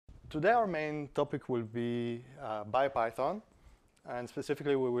Today our main topic will be Biopython, and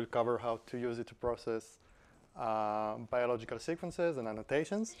specifically we will cover how to use it to process biological sequences and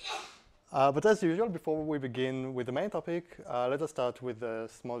annotations. But as usual, before we begin with the main topic, let us start with a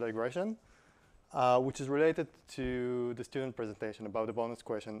small digression, which is related to the student presentation about the bonus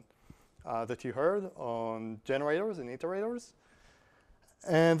question that you heard on generators and iterators.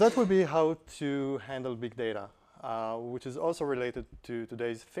 And that will be how to handle big data, which is also related to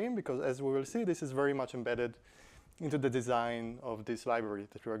today's theme, because as we will see, this is very much embedded into the design of this library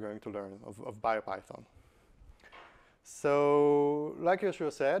that we are going to learn of Biopython. So, like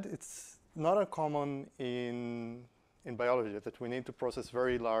Yoshua said, it's not uncommon in biology that we need to process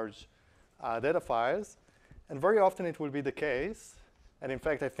very large data files, and very often it will be the case. And in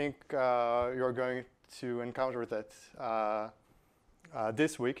fact, I think you're going to encounter that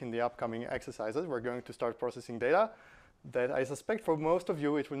this week in the upcoming exercises. We're going to start processing data that I suspect for most of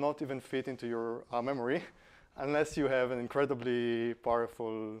you it will not even fit into your memory unless you have an incredibly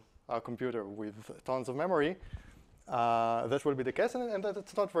powerful computer with tons of memory. That will be the case, and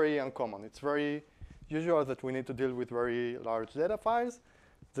that's not very uncommon. It's very usual that we need to deal with very large data files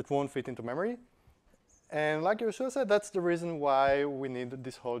that won't fit into memory. And like Yoshua said, that's the reason why we need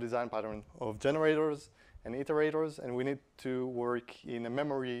this whole design pattern of generators and iterators, and we need to work in a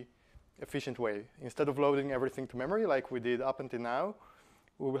memory-efficient way. Instead of loading everything to memory like we did up until now,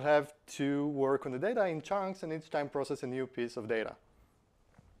 we will have to work on the data in chunks and each time process a new piece of data.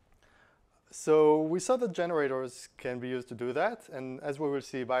 So we saw that generators can be used to do that, and as we will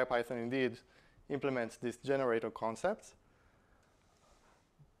see, Biopython indeed implements this generator concept.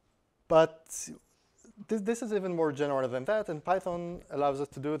 But this is even more general than that, and Python allows us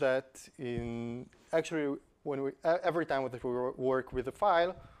to do that in actually every time that we work with a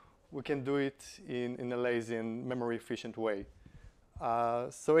file, we can do it in a lazy and memory efficient way.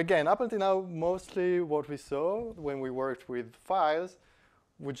 So again, up until now, mostly what we saw when we worked with files,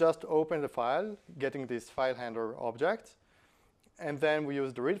 we just open the file, getting this file handler object, and then we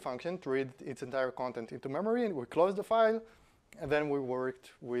use the read function to read its entire content into memory, and we close the file, and then we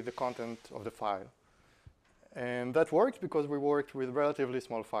worked with the content of the file. And that worked because we worked with relatively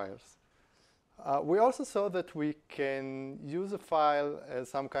small files. We also saw that we can use a file as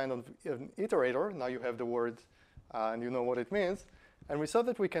some kind of an iterator. Now you have the word and you know what it means. And we saw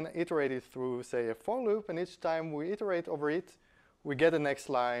that we can iterate it through, say, a for loop, and each time we iterate over it, we get the next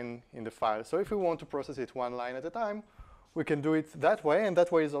line in the file. So if we want to process it one line at a time, we can do it that way, and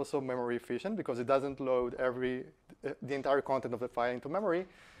that way is also memory efficient because it doesn't load the entire content of the file into memory.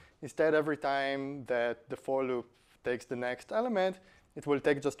 Instead, every time that the for loop takes the next element, it will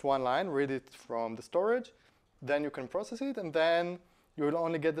take just one line, read it from the storage, then you can process it, and then you will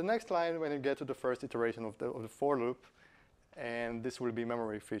only get the next line when you get to the first iteration of the for loop, and this will be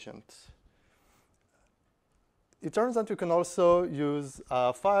memory efficient. It turns out you can also use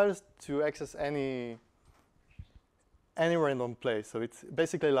files to access any random place. So it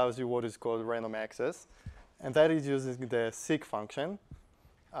basically allows you what is called random access, and that is using the seq function.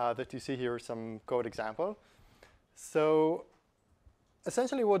 That you see here some code example. So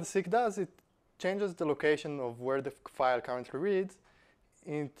essentially what the seq does, it changes the location of where the file currently reads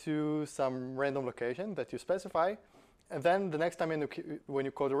into some random location that you specify. And then the next time when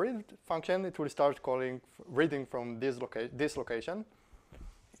you call the read function, it will start reading from this location.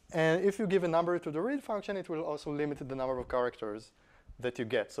 And if you give a number to the read function, it will also limit the number of characters that you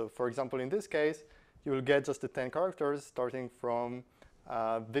get. So for example, in this case, you will get just the 10 characters starting from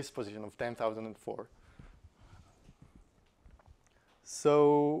this position of 10,004.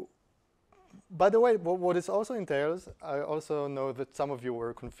 So, by the way, what this also entails, I also know that some of you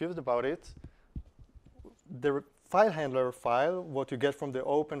were confused about it. The file handler file, what you get from the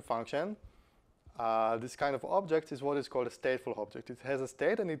open function, this kind of object is what is called a stateful object. It has a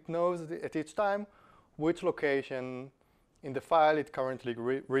state, and it knows at each time which location in the file it currently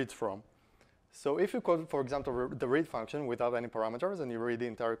reads from. So if you call, for example, the read function without any parameters and you read the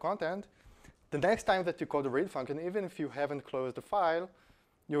entire content, the next time that you call the read function, even if you haven't closed the file,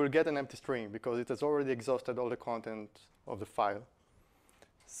 you will get an empty string because it has already exhausted all the content of the file.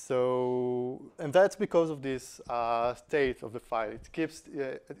 So, and that's because of this state of the file. It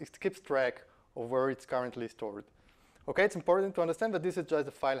keeps track of where it's currently stored. Okay, it's important to understand that this is just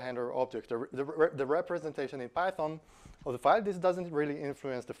a file handler object. The representation in Python of the file, this doesn't really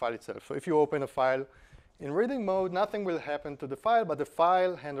influence the file itself. So if you open a file in reading mode, nothing will happen to the file, but the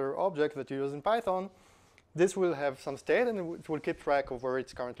file handler object that you use in Python, this will have some state, and it will keep track of where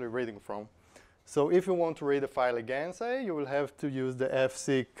it's currently reading from. So if you want to read a file again, say, you will have to use the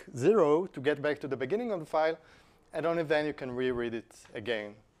fseq0 to get back to the beginning of the file, and only then you can reread it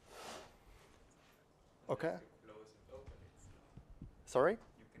again. Okay. You can close and open it. So Sorry?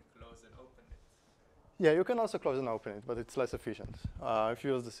 you can close and open it. Yeah, you can also close and open it, but it's less efficient. If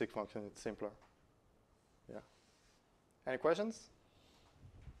you use the seq function, it's simpler. Yeah. Any questions?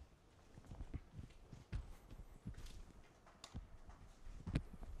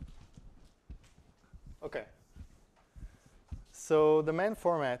 Okay. So the main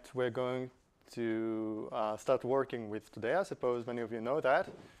format we're going to start working with today, I suppose many of you know that,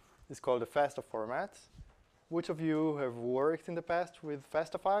 is called the FASTA format. Which of you have worked in the past with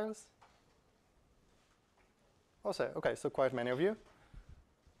FASTA files? Okay, so quite many of you.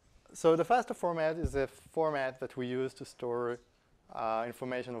 So the FASTA format is a format that we use to store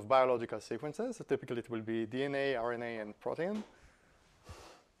information of biological sequences. So typically it will be DNA, RNA, and protein.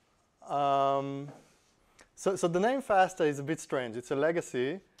 So the name FASTA is a bit strange. It's a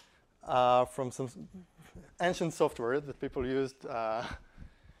legacy from some ancient software that people used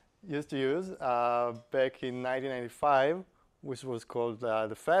to use back in 1995, which was called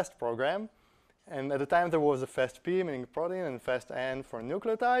the FAST program. And at the time, there was a FAST-P, meaning protein, and FAST-N for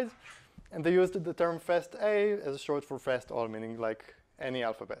nucleotides. And they used the term FAST-A as short for FAST-all, meaning like any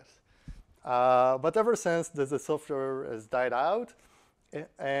alphabet. But ever since, the software has died out,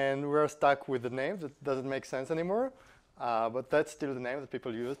 and we're stuck with the name that doesn't make sense anymore. But that's still the name that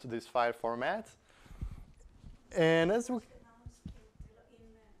people use to this file format. And as we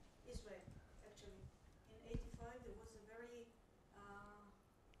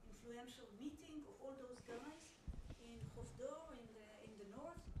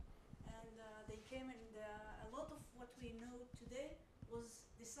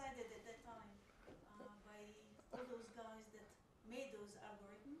decided at that time by all those guys that made those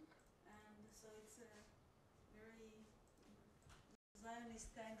algorithms, and so it's a very Zionist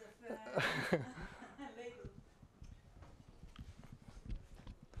kind of label.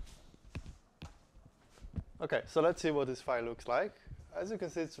 Okay, so let's see what this file looks like. As you can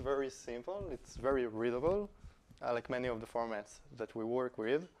see, it's very simple. It's very readable, like many of the formats that we work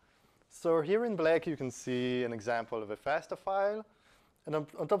with. So here in black, you can see an example of a FASTA file. And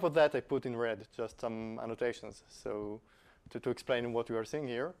on top of that, I put in red just some annotations so to explain what we are seeing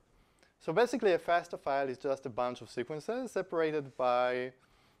here. So basically, a FASTA file is just a bunch of sequences separated by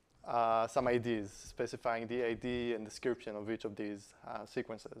some IDs, specifying the ID and description of each of these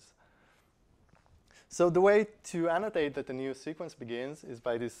sequences. So the way to annotate that a new sequence begins is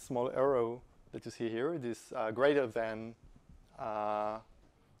by this small arrow that you see here, this greater than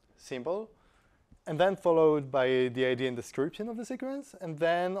symbol. And then followed by the ID and description of the sequence. And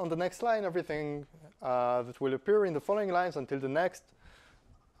then on the next line, everything that will appear in the following lines until the next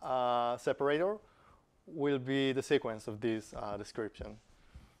separator will be the sequence of this description.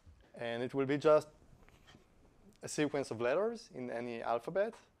 And it will be just a sequence of letters in any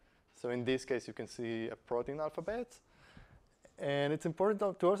alphabet. So in this case, you can see a protein alphabet. And it's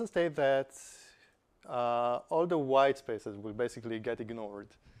important to also state that all the white spaces will basically get ignored.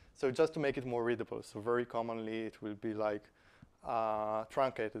 So just to make it more readable, so very commonly it will be like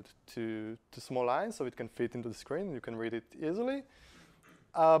truncated to small lines so it can fit into the screen. You can read it easily.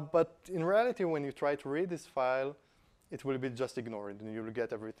 But in reality, when you try to read this file, it will be just ignored. And you will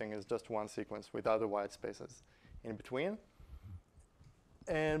get everything as just one sequence without the white spaces in between.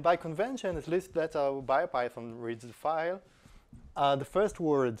 And by convention, at least that's how Biopython reads the file. The first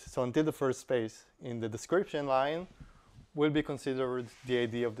word, so until the first space in the description line, will be considered the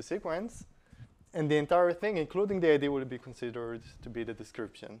ID of the sequence. And the entire thing, including the ID, will be considered to be the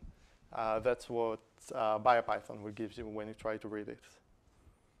description. That's what Biopython will give you when you try to read it.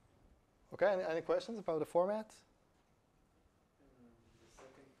 Okay, any questions about the format? The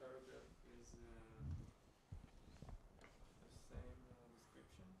second paragraph is the same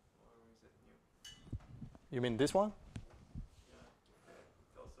description, or is it new? You mean this one? Yeah,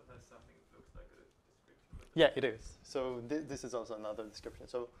 it also has something that looks like a description. Yeah, it is. So this is also another description.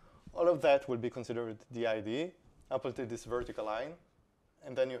 So all of that will be considered the ID up until this vertical line.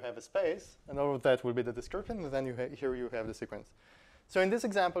 And then you have a space. And all of that will be the description. And then here you have the sequence. So in this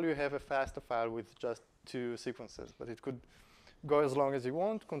example, you have a FASTA file with just 2 sequences. But it could go as long as you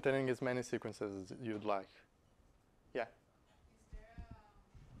want, containing as many sequences as you'd like. Yeah? Is there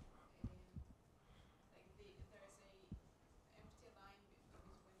there's a empty line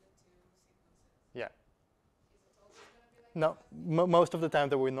between the 2 sequences? Yeah. No, Most of the time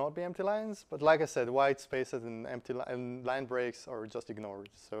there will not be empty lines, but like I said, white spaces and empty and line breaks are just ignored.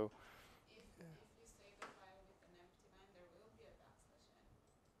 So if you save the file with an empty line, there will be a backslash n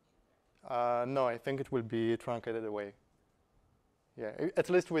in there. no, I think it will be truncated away. Yeah, at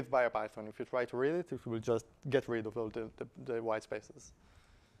least with Biopython. If you try to read it, it will just get rid of all the white spaces.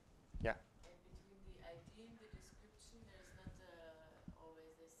 Yeah. And between the ID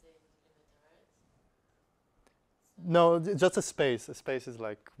No, just a space. A space is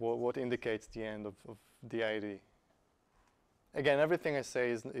like what indicates the end of the ID. Again, everything I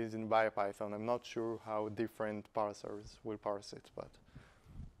say is in BioPython. I'm not sure how different parsers will parse it, but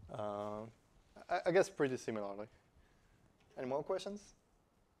I guess pretty similarly. Any more questions?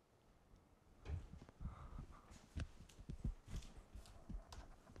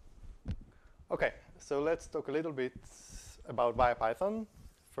 Okay, so let's talk a little bit about BioPython,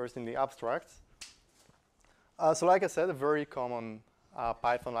 first in the abstract. So like I said, a very common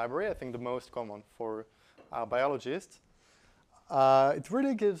Python library, I think the most common for biologists. It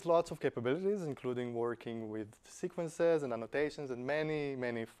really gives lots of capabilities, including working with sequences and annotations and many,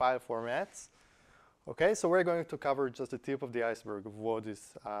 many file formats. Okay, so we're going to cover just the tip of the iceberg of what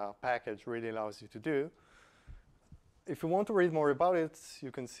this package really allows you to do. If you want to read more about it,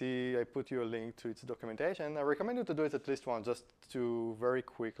 you can see I put you a link to its documentation. I recommend you to do it at least once, just to very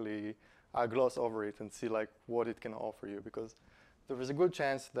quickly gloss over it and see like what it can offer you, because there is a good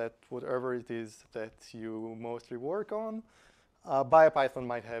chance that whatever it is that you mostly work on, BioPython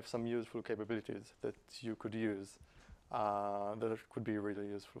might have some useful capabilities that you could use that could be really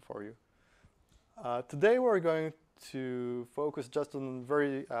useful for you. Today we're going to focus just on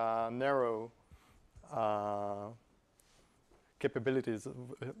very narrow capabilities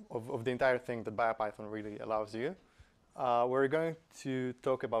of the entire thing that BioPython really allows you. We're going to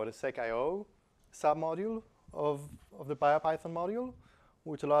talk about a SeqIO submodule of the BioPython module,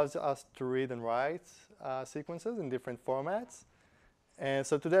 which allows us to read and write sequences in different formats. And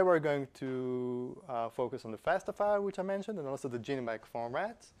so today we're going to focus on the FASTA file, which I mentioned, and also the GeneBank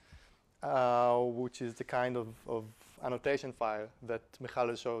format, which is the kind of annotation file that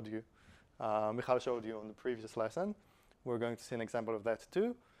Michal showed you on the previous lesson. We're going to see an example of that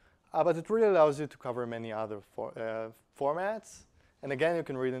too. But it really allows you to cover many other formats. And again, you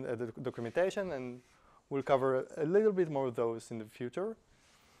can read the documentation, and we'll cover a little bit more of those in the future.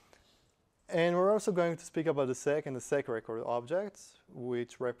 And we're also going to speak about the Seq and the SeqRecord objects,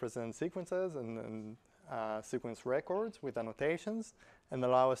 which represent sequences and sequence records with annotations and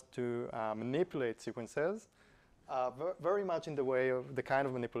allow us to manipulate sequences very much in the way of the kind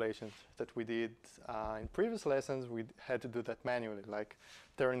of manipulations that we did in previous lessons. We had to do that manually, like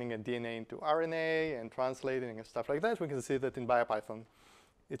turning a DNA into RNA and translating and stuff like that. We can see that in BioPython,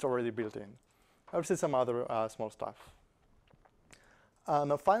 it's already built in. I'll see some other small stuff.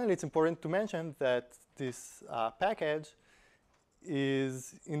 Now, finally, it's important to mention that this package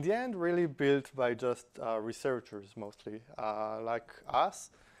is, in the end, really built by just researchers, mostly, like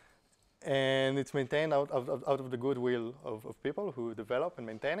us. And it's maintained out of the goodwill of people who develop and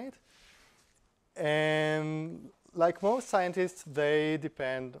maintain it. And like most scientists, they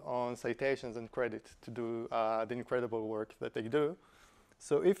depend on citations and credit to do the incredible work that they do.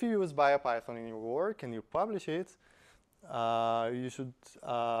 So if you use BioPython in your work and you publish it, you should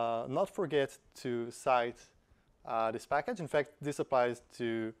not forget to cite this package. In fact, this applies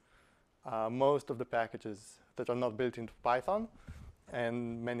to most of the packages that are not built into Python,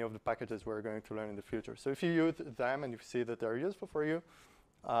 and many of the packages we're going to learn in the future. So if you use them and you see that they're useful for you,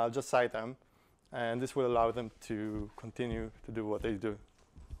 just cite them, and this will allow them to continue to do what they do.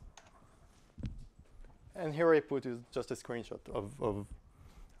 And here I put just a screenshot of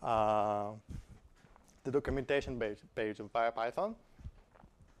the documentation page of BioPython.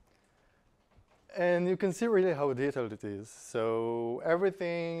 And you can see really how detailed it is. So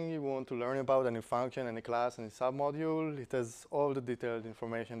everything you want to learn about any function, any class, any submodule, it has all the detailed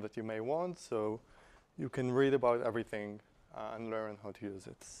information that you may want. So you can read about everything and learn how to use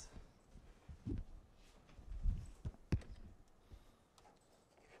it.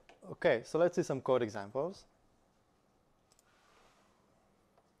 OK, so let's see some code examples.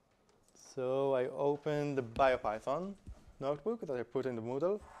 So I opened the BioPython notebook that I put in the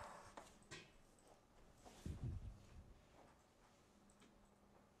Moodle.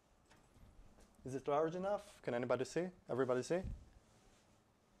 Is it large enough? Can anybody see? Everybody see?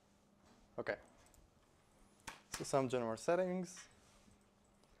 OK. So some general settings.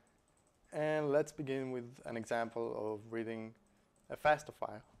 And let's begin with an example of reading a FASTA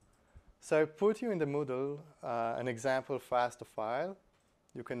file. So I put you in the Moodle an example FASTA file.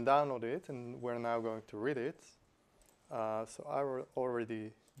 You can download it, and we're now going to read it. So I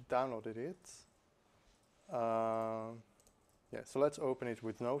already downloaded it. Yeah, so let's open it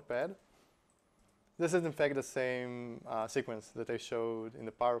with Notepad. This is, in fact, the same sequence that I showed in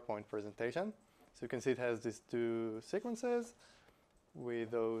the PowerPoint presentation. So you can see it has these two sequences with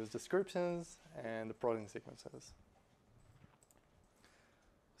those descriptions and the protein sequences.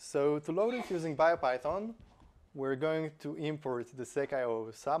 So to load it using BioPython, we're going to import the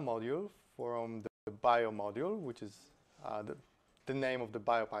SeqIO submodule from the the bio module, which is the name of the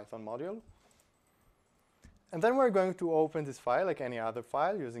BioPython module. And then we're going to open this file like any other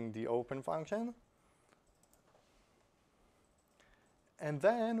file using the open function. And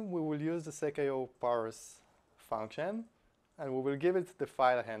then we will use the SeqIO parse function, and we will give it the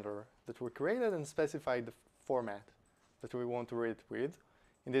file handler that we created and specify the format that we want to read it with.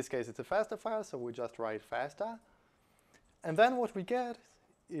 In this case, it's a FASTA file, so we just write FASTA. And then what we get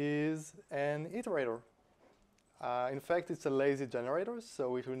is an iterator. In fact, it's a lazy generator,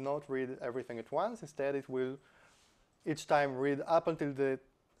 so it will not read everything at once. Instead, it will each time read up until the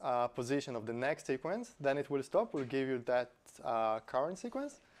position of the next sequence. Then it will stop, will give you that current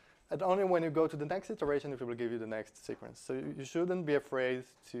sequence. And only when you go to the next iteration, it will give you the next sequence. So you shouldn't be afraid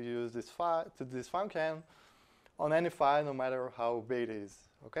to use this function on any file, no matter how big it is,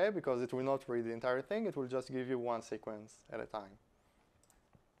 okay? Because it will not read the entire thing. It will just give you one sequence at a time.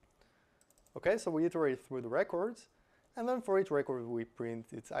 Okay, so we iterate through the records. And then for each record, we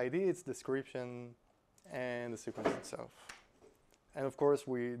print its ID, its description, and the sequence itself. And of course,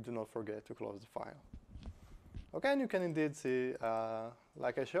 we do not forget to close the file. Okay, and you can indeed see,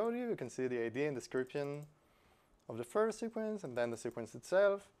 like I showed you, you can see the ID and description of the first sequence, and then the sequence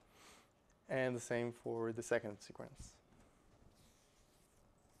itself, and the same for the second sequence.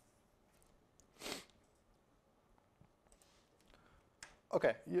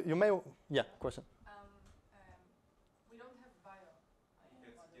 Okay, you may, yeah, question? We don't have bio. It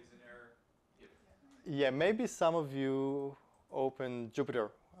gives an error. Yeah, maybe some of you open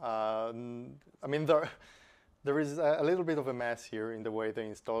Jupyter. I mean, there is a little bit of a mess here in the way they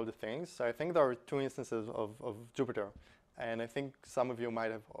install the things. So I think there are two instances of Jupyter. And I think some of you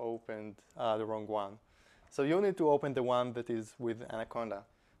might have opened the wrong one. So you need to open the one that is with Anaconda.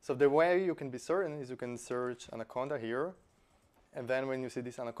 So the way you can be certain is you can search Anaconda here. And then when you see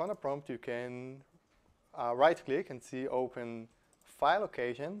this Anaconda prompt, you can right-click and see Open File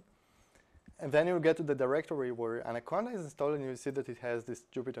Location. And then you'll get to the directory where Anaconda is installed, and you'll see that it has this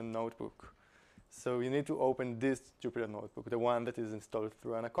Jupyter notebook. So you need to open this Jupyter notebook, the one that is installed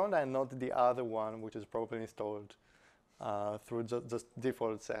through Anaconda, and not the other one, which is probably installed through just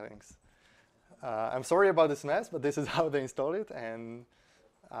default settings. I'm sorry about this mess, but this is how they install it. And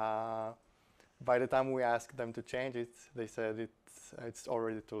by the time we asked them to change it, they said it's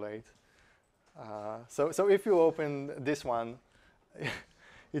already too late. So if you open this one,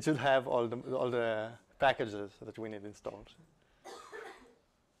 it should have all the packages that we need installed.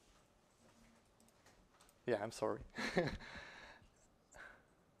 Yeah, I'm sorry.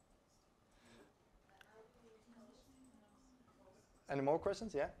 Any more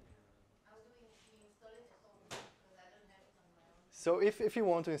questions? Yeah? How do we install it at home? Because I don't have it on my own. So if you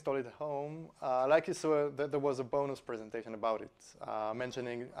want to install it at home, like you saw, there was a bonus presentation about it,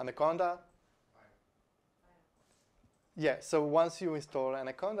 mentioning Anaconda. Yeah, so once you install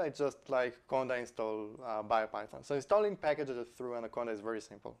Anaconda, it's just like Conda install BioPython. So installing packages through Anaconda is very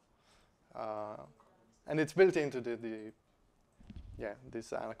simple. And it's built into this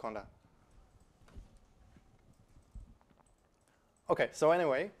Anaconda. Okay, so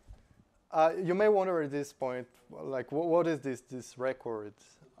anyway, you may wonder at this point, like, what is this record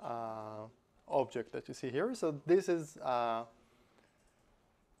object that you see here? So this is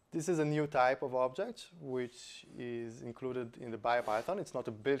a new type of object which is included in the BioPython. It's not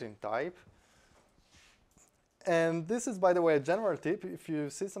a built-in type. And this is, by the way, a general tip. If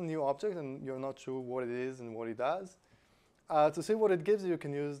you see some new object and you're not sure what it is and what it does, to see what it gives you, you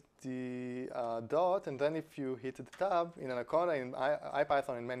can use the dot. And then if you hit the tab in Anaconda, in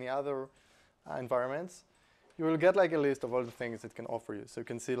IPython, and many other environments, you will get like a list of all the things it can offer you. So you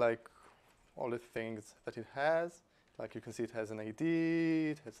can see like all the things that it has. Like you can see it has an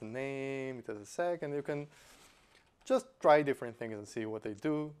ID, it has a name, it has a sec, and you can just try different things and see what they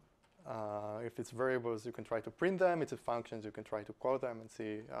do. If it's variables, you can try to print them. If it's functions, you can try to call them and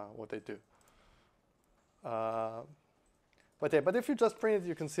see what they do. But if you just print it,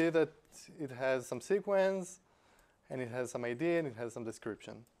 you can see that it has some sequence, and it has some ID, and it has some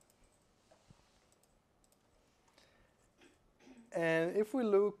description. And if we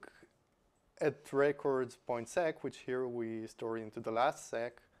look at records.sec, which here we store into the last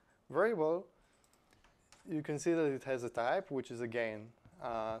sec variable, you can see that it has a type, which is again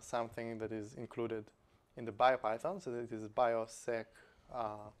something that is included in the BioPython. So it is biosec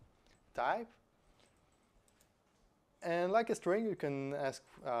type. And like a string, you can ask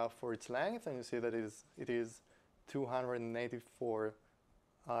for its length, and you see that it is 284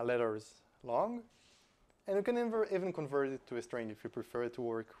 letters long. And you can even convert it to a string. If you prefer to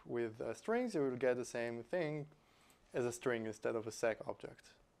work with strings, you will get the same thing as a string instead of a sec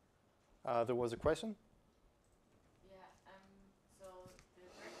object. There was a question? Yeah, so the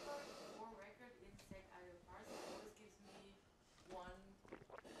record, one record in SeqIO parse always gives me one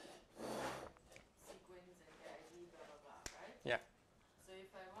sequence and the ID, blah, blah, blah, right? Yeah. So if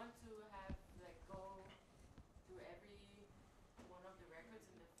I want to have, like, go through every one of the records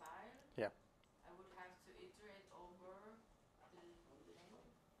in the file, Yeah. I would have to iterate over the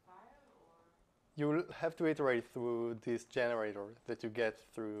length file, or? You will have to iterate through this generator that you get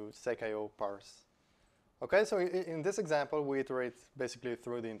through SeqIO parse. Okay, so in this example, we iterate basically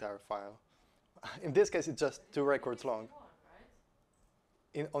through the entire file. In this case, it's just 2 records long.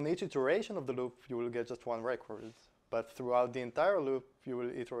 Right? On each iteration of the loop, you will get just 1 record. But throughout the entire loop, you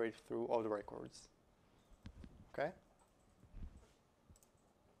will iterate through all the records. Okay?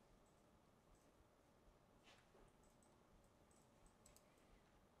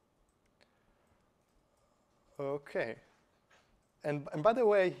 Okay. And by the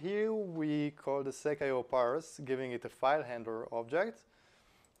way, here we call the SeqIO parse, giving it a file handler object.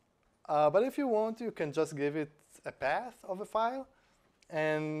 But if you want, you can just give it a path of a file.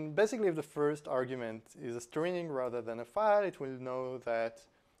 And basically, if the first argument is a string rather than a file, it will know that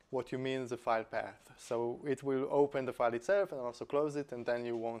what you mean is a file path. So it will open the file itself and also close it, and then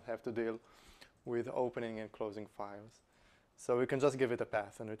you won't have to deal with opening and closing files. So you can just give it a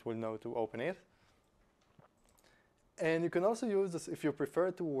path, and it will know to open it. And you can also use this, if you prefer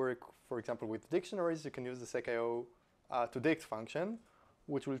to work, for example, with dictionaries, you can use the SeqIO toDict function,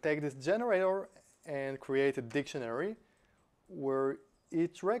 which will take this generator and create a dictionary where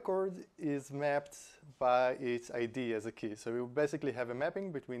each record is mapped by its ID as a key. So you basically have a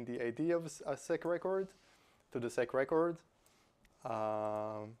mapping between the ID of a SeqRecord to the SeqRecord,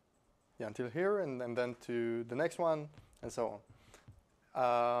 yeah, until here, and then to the next one, and so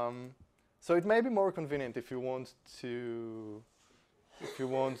on. So it may be more convenient if you want to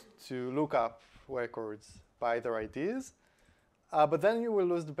look up records by their IDs, but then you will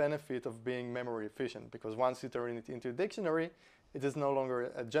lose the benefit of being memory efficient, because once you turn it into a dictionary, it is no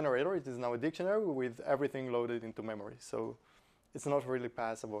longer a generator, it is now a dictionary with everything loaded into memory. So it's not really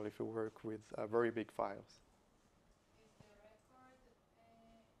passable if you work with very big files. Is the record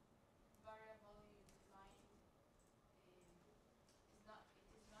variable you defined, it is not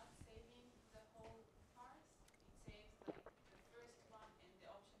saving the whole parse? It saves like the first one and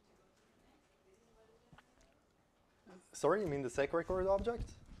the option to go to the next? This is what it generates? Sorry, you mean the SeqRecord object?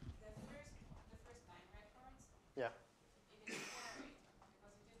 The first 9 records, Yeah. it is generated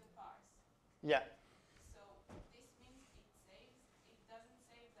because it is a parse. Yeah. So this means it doesn't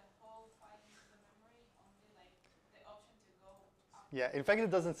save the whole file into the memory, only like the option to go up. Yeah, in fact,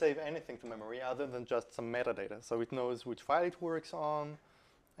 it doesn't save anything to memory other than just some metadata. So it knows which file it works on,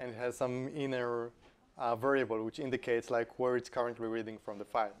 and it has some inner variable which indicates like where it's currently reading from the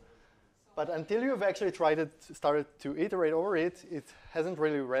file. But until you've actually started to iterate over it, it hasn't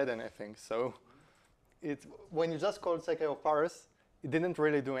really read anything. So when you just called SeqIO parse, it didn't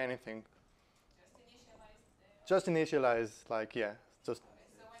really do anything. Just initialize Just initialize, like, yeah, just. Okay,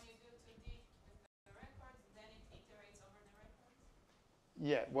 so when you do toDict with the records, then it iterates over the records?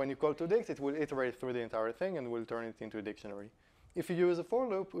 Yeah, when you call toDict, it will iterate through the entire thing and will turn it into a dictionary. If you use a for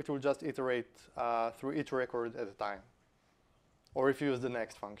loop, it will just iterate through each record at a time. Or if you use the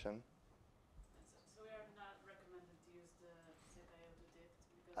next function. So we are not recommended to use the SeqIO toDict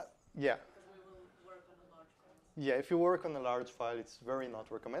because Yeah. we will work on a large file. Yeah, if you work on a large file, it's very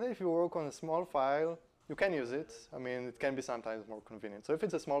not recommended. If you work on a small file, you can use it. I mean, it can be sometimes more convenient. So if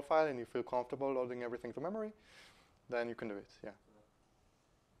it's a small file and you feel comfortable loading everything to memory, then you can do it, yeah.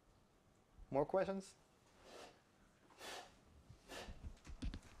 More questions?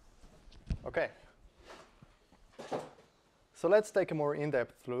 Okay. So let's take a more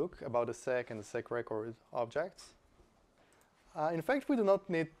in-depth look about the Seq and the SeqRecord objects. In fact, we do not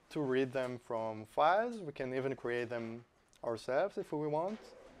need to read them from files. We can even create them ourselves if we want.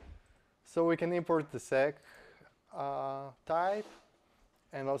 So we can import the Seq type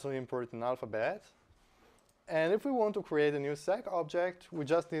and also import an alphabet. And if we want to create a new Seq object, we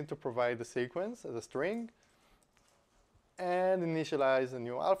just need to provide the sequence as a string and initialize a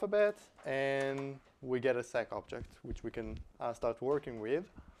new alphabet, and we get a Seq object, which we can start working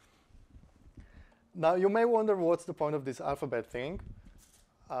with. Now, you may wonder what's the point of this alphabet thing.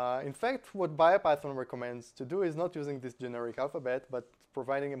 In fact, what Biopython recommends to do is not using this generic alphabet, but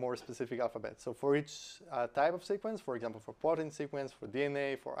providing a more specific alphabet. So for each type of sequence, for example, for protein sequence, for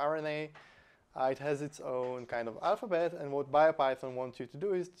DNA, for RNA, it has its own kind of alphabet. And what Biopython wants you to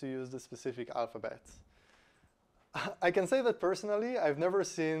do is to use the specific alphabet. I can say that personally, I've never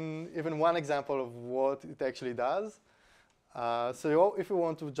seen even one example of what it actually does. So if you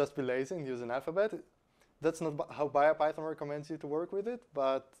want to just be lazy and use an alphabet, that's not how Biopython recommends you to work with it,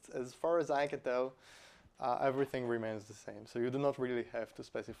 but as far as I can tell, everything remains the same. So you do not really have to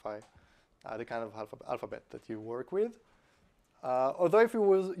specify the kind of alphabet that you work with. Although if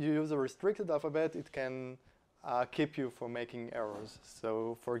you use a restricted alphabet, it can keep you from making errors.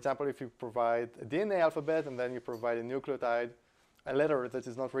 So for example, if you provide a DNA alphabet and then you provide a nucleotide, a letter that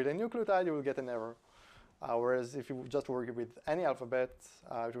is not really a nucleotide, you will get an error. Whereas if you just work with any alphabet,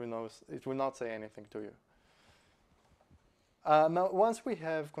 it will not say anything to you. Now, once we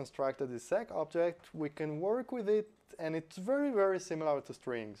have constructed the Seq object, we can work with it, and it's very, very similar to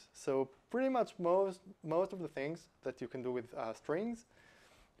strings. So pretty much most of the things that you can do with strings,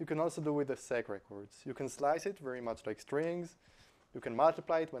 you can also do with the Seq records. You can slice it very much like strings. You can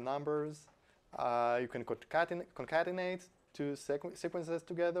multiply it by numbers. You can concatenate two sequences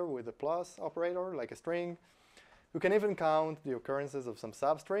together with a plus operator, like a string. You can even count the occurrences of some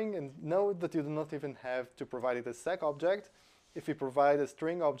substring, and note that you do not even have to provide it a Seq object. If you provide a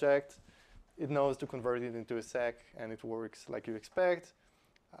string object, it knows to convert it into a Seq, and it works like you expect.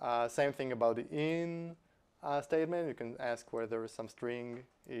 Same thing about the in statement. You can ask whether some string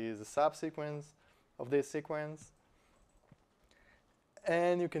is a subsequence of this sequence.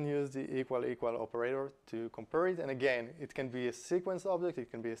 And you can use the equal operator to compare it. And again, it can be a sequence object, it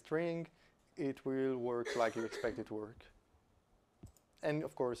can be a string. It will work like you expect it to work. And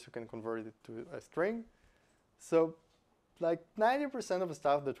of course, you can convert it to a string. So like 90% of the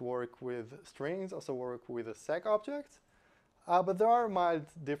stuff that work with strings also work with a Seq object. But there are mild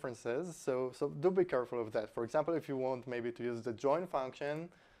differences, so do be careful of that. For example, if you want maybe to use the join function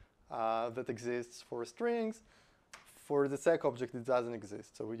that exists for strings, for the Seq object, it doesn't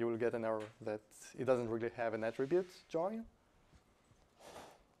exist. So you will get an error that it doesn't really have an attribute join.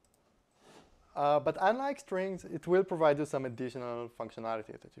 But unlike strings, it will provide you some additional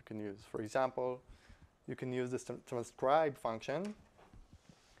functionality that you can use. For example, you can use the transcribe function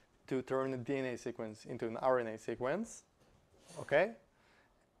to turn a DNA sequence into an RNA sequence. Okay?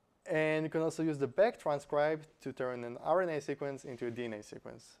 And you can also use the back transcribe to turn an RNA sequence into a DNA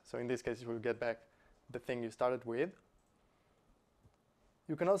sequence. So in this case, you will get back the thing you started with.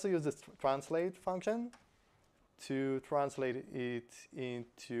 You can also use the translate function to translate it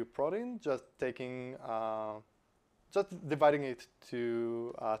into protein, just dividing it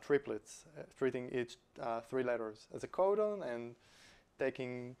to triplets, treating each 3 letters as a codon and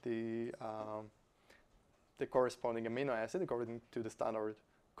taking the corresponding amino acid according to the standard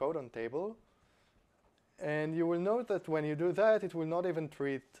codon table. And you will note that when you do that, it will not even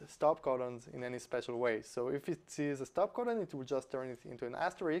treat stop codons in any special way. So if it sees a stop codon, it will just turn it into an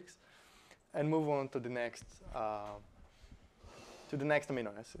asterisk and move on to the next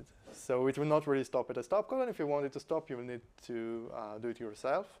amino acid. So it will not really stop at a stop codon. If you want it to stop, you will need to do it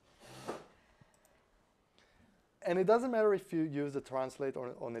yourself. And it doesn't matter if you use the translate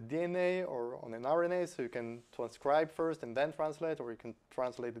on a DNA or on an RNA, so you can transcribe first and then translate, or you can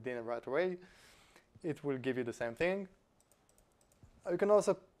translate the DNA right away. It will give you the same thing. You can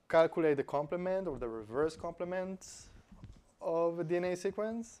also calculate the complement or the reverse complement of a DNA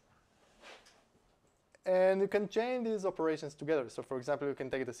sequence. And you can chain these operations together. So for example, you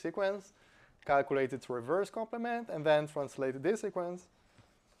can take the sequence, calculate its reverse complement, and then translate this sequence.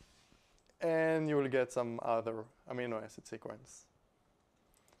 And you will get some other amino acid sequence.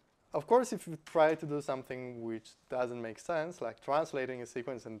 Of course, if you try to do something which doesn't make sense, like translating a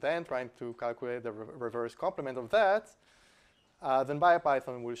sequence and then trying to calculate the reverse complement of that, then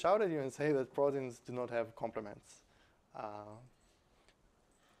Biopython will shout at you and say that proteins do not have complements.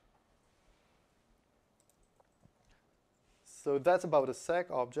 So that's about the Seq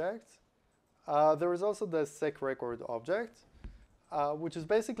object. There is also the SeqRecord object, which is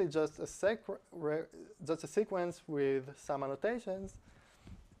basically just a sequence with some annotations.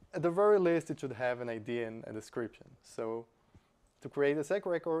 At the very least, it should have an ID and a description. So to create a Seq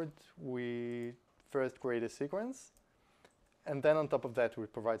record, we first create a sequence. And then on top of that, we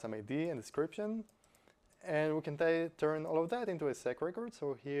provide some ID and description. And we can turn all of that into a Seq record.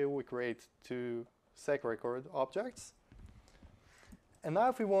 So here we create 2 Seq record objects. And now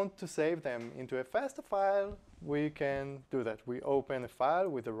if we want to save them into a FASTA file, we can do that. We open a file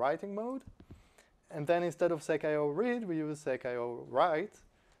with the writing mode. And then instead of SeqIO read, we use SeqIO write.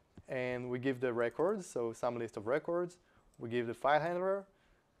 And we give the records, so some list of records. We give the file handler.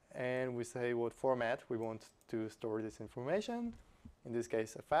 And we say what format we want to store this information. In this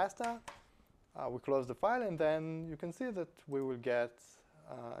case, a FASTA. We close the file, and then you can see that we will get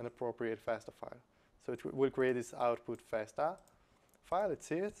an appropriate FASTA file. So it will create this output FASTA file. Let's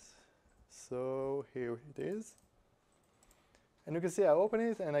see it. So here it is. And you can see I open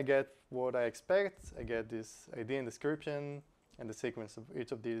it and I get what I expect. I get this ID and description and the sequence of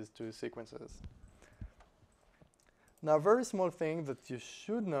each of these two sequences. Now, a very small thing that you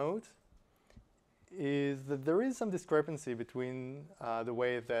should note is that there is some discrepancy between the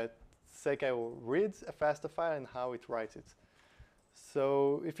way that SeqIO reads a FASTA file and how it writes it.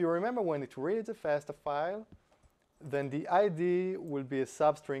 So if you remember, when it reads a FASTA file, then the ID will be a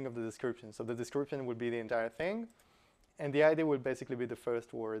substring of the description. So the description will be the entire thing, and the ID will basically be the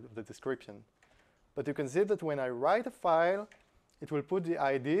first word of the description. But you can see that when I write a file, it will put the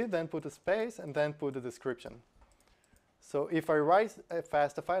ID, then put a space, and then put the description. So if I write a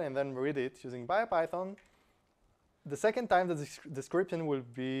FASTA file and then read it using Biopython, the second time the description will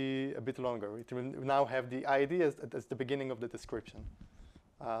be a bit longer. It will now have the ID as the beginning of the description.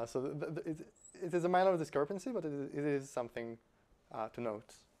 So it is a minor discrepancy, but it is something to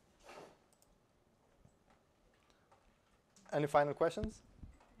note. Any final questions?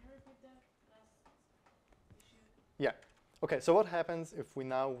 Can you repeat that last issue? Yeah. OK, so what happens if we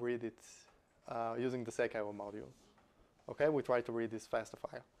now read it using the SeqIO module? OK, we try to read this FASTA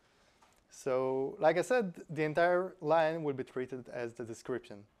file. So like I said, the entire line will be treated as the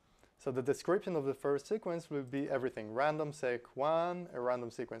description. So the description of the first sequence will be everything. Random seq1, a random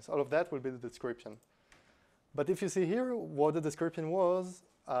sequence. All of that will be the description. But if you see here what the description was,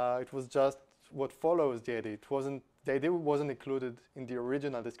 it was just what follows the ID. The ID wasn't included in the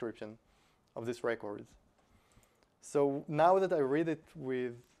original description of this record. So now that I read it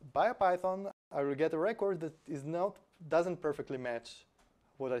with Biopython, I will get a record that doesn't perfectly match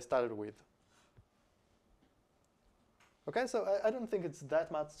what I started with. OK, so I don't think it's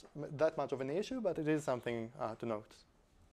that much of an issue, but it is something to note.